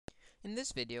In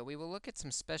this video, we will look at some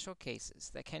special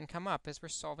cases that can come up as we're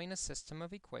solving a system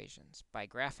of equations by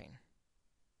graphing.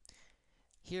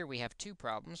 Here we have two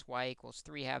problems, y equals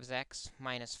 3 halves x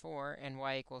minus 4 and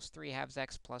y equals 3 halves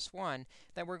x plus 1,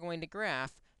 that we're going to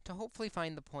graph to hopefully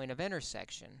find the point of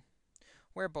intersection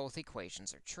where both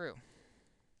equations are true.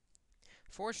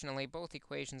 Fortunately, both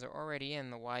equations are already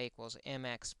in the y equals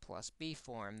mx plus b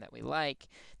form that we like.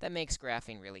 That makes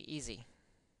graphing really easy.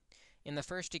 In the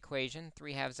first equation,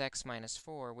 3 halves x minus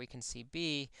 4, we can see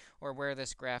b, or where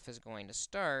this graph is going to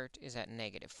start, is at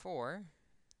negative 4.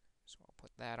 So I'll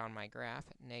put that on my graph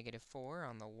at negative 4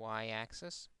 on the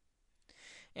y-axis.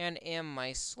 And m,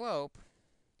 my slope,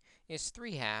 is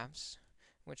 3 halves,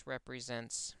 which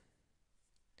represents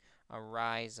a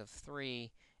rise of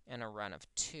 3 and a run of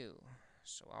 2.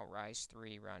 So I'll rise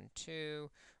 3, run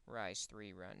 2, rise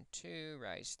 3, run 2,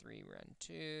 rise 3, run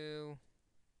 2.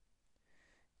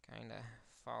 Kind of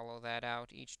follow that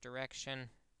out each direction.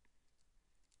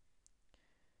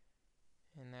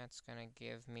 And that's going to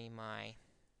give me my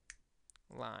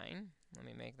line. Let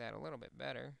me make that a little bit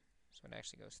better so it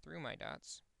actually goes through my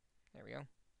dots. There we go.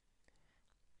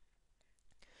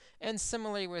 And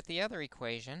similarly with the other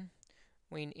equation,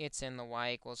 it's in the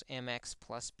y equals mx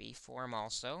plus b form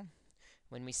also.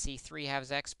 When we see 3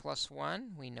 halves x plus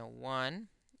 1, we know 1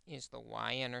 is the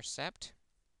y-intercept.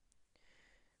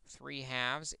 3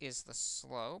 halves is the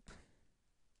slope.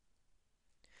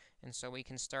 And so we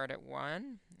can start at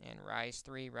 1 and rise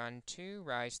 3, run 2,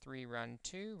 rise 3, run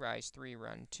 2, rise 3,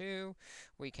 run 2.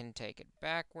 We can take it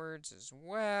backwards as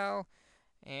well.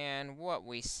 And what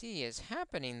we see is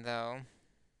happening, though,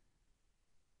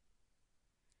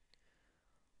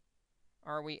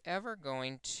 are we ever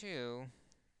going to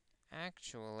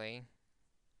actually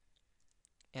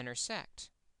intersect?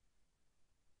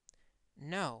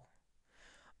 No.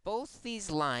 Both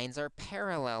these lines are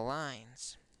parallel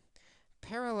lines.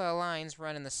 Parallel lines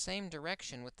run in the same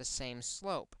direction with the same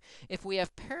slope. If we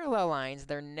have parallel lines,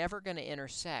 they're never going to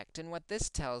intersect. And what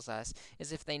this tells us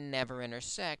is if they never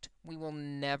intersect, we will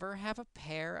never have a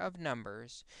pair of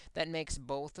numbers that makes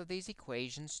both of these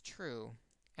equations true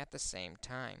at the same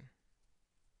time.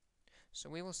 So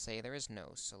we will say there is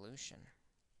no solution.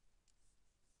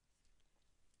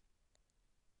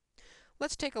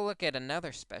 Let's take a look at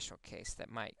another special case that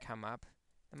might come up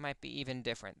that might be even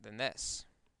different than this.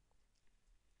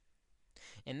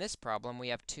 In this problem, we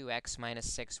have 2x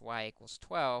minus 6y equals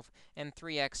 12 and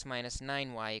 3x minus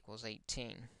 9y equals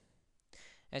 18.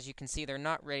 As you can see, they're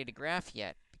not ready to graph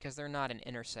yet because they're not in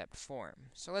intercept form.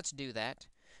 So let's do that.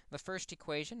 The first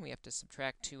equation, we have to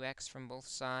subtract 2x from both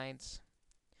sides.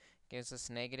 Gives us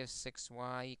negative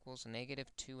 6y equals negative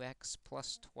 2x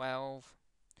plus 12.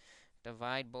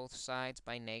 Divide both sides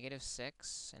by negative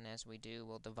 6. And as we do,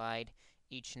 we'll divide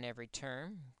each and every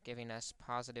term, giving us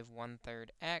positive 1/3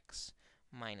 x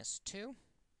minus 2.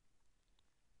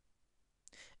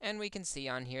 And we can see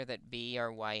on here that b,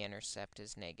 our y-intercept,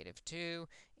 is negative 2.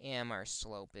 M, our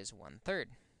slope, is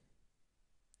 1/3.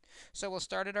 So we'll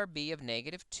start at our b of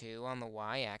negative 2 on the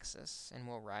y-axis, and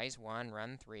we'll rise 1,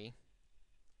 run 3.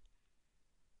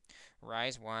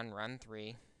 Rise 1, run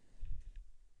 3.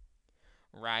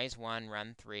 Rise 1,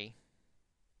 run 3.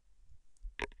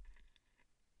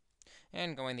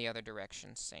 And going the other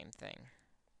direction, same thing.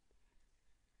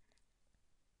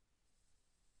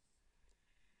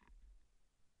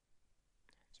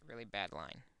 It's a really bad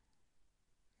line.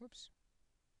 Whoops.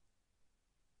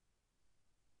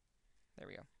 There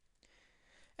we go.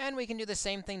 And we can do the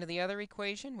same thing to the other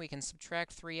equation. We can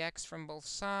subtract 3x from both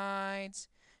sides.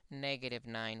 Negative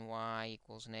 9y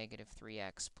equals negative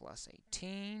 3x plus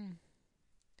 18.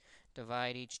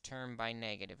 Divide each term by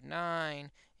negative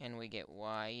 9, and we get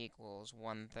y equals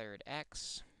 1/3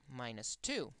 x minus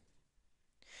 2.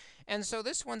 And so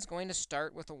this one's going to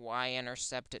start with a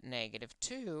y-intercept at negative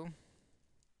 2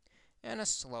 and a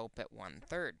slope at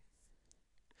 1/3.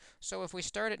 So if we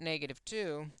start at negative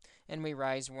 2 and we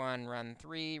rise 1, run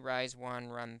 3, rise 1,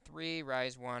 run 3,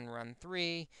 rise 1, run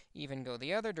 3, even go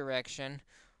the other direction,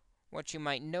 what you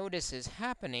might notice is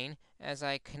happening as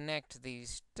I connect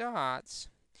these dots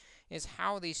is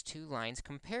how these two lines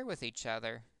compare with each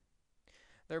other.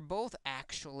 They're both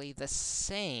actually the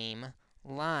same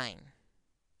line.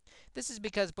 This is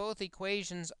because both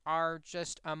equations are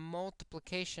just a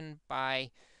multiplication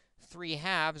by 3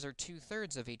 halves or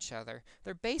 2/3 of each other.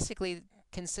 They basically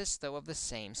consist, though, of the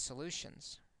same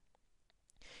solutions.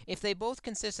 If they both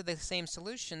consist of the same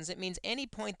solutions, it means any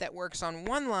point that works on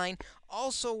one line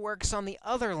also works on the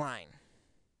other line.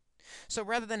 So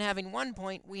rather than having one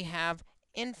point, we have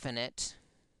infinite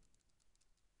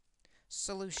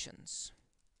solutions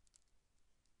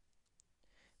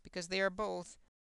because they are both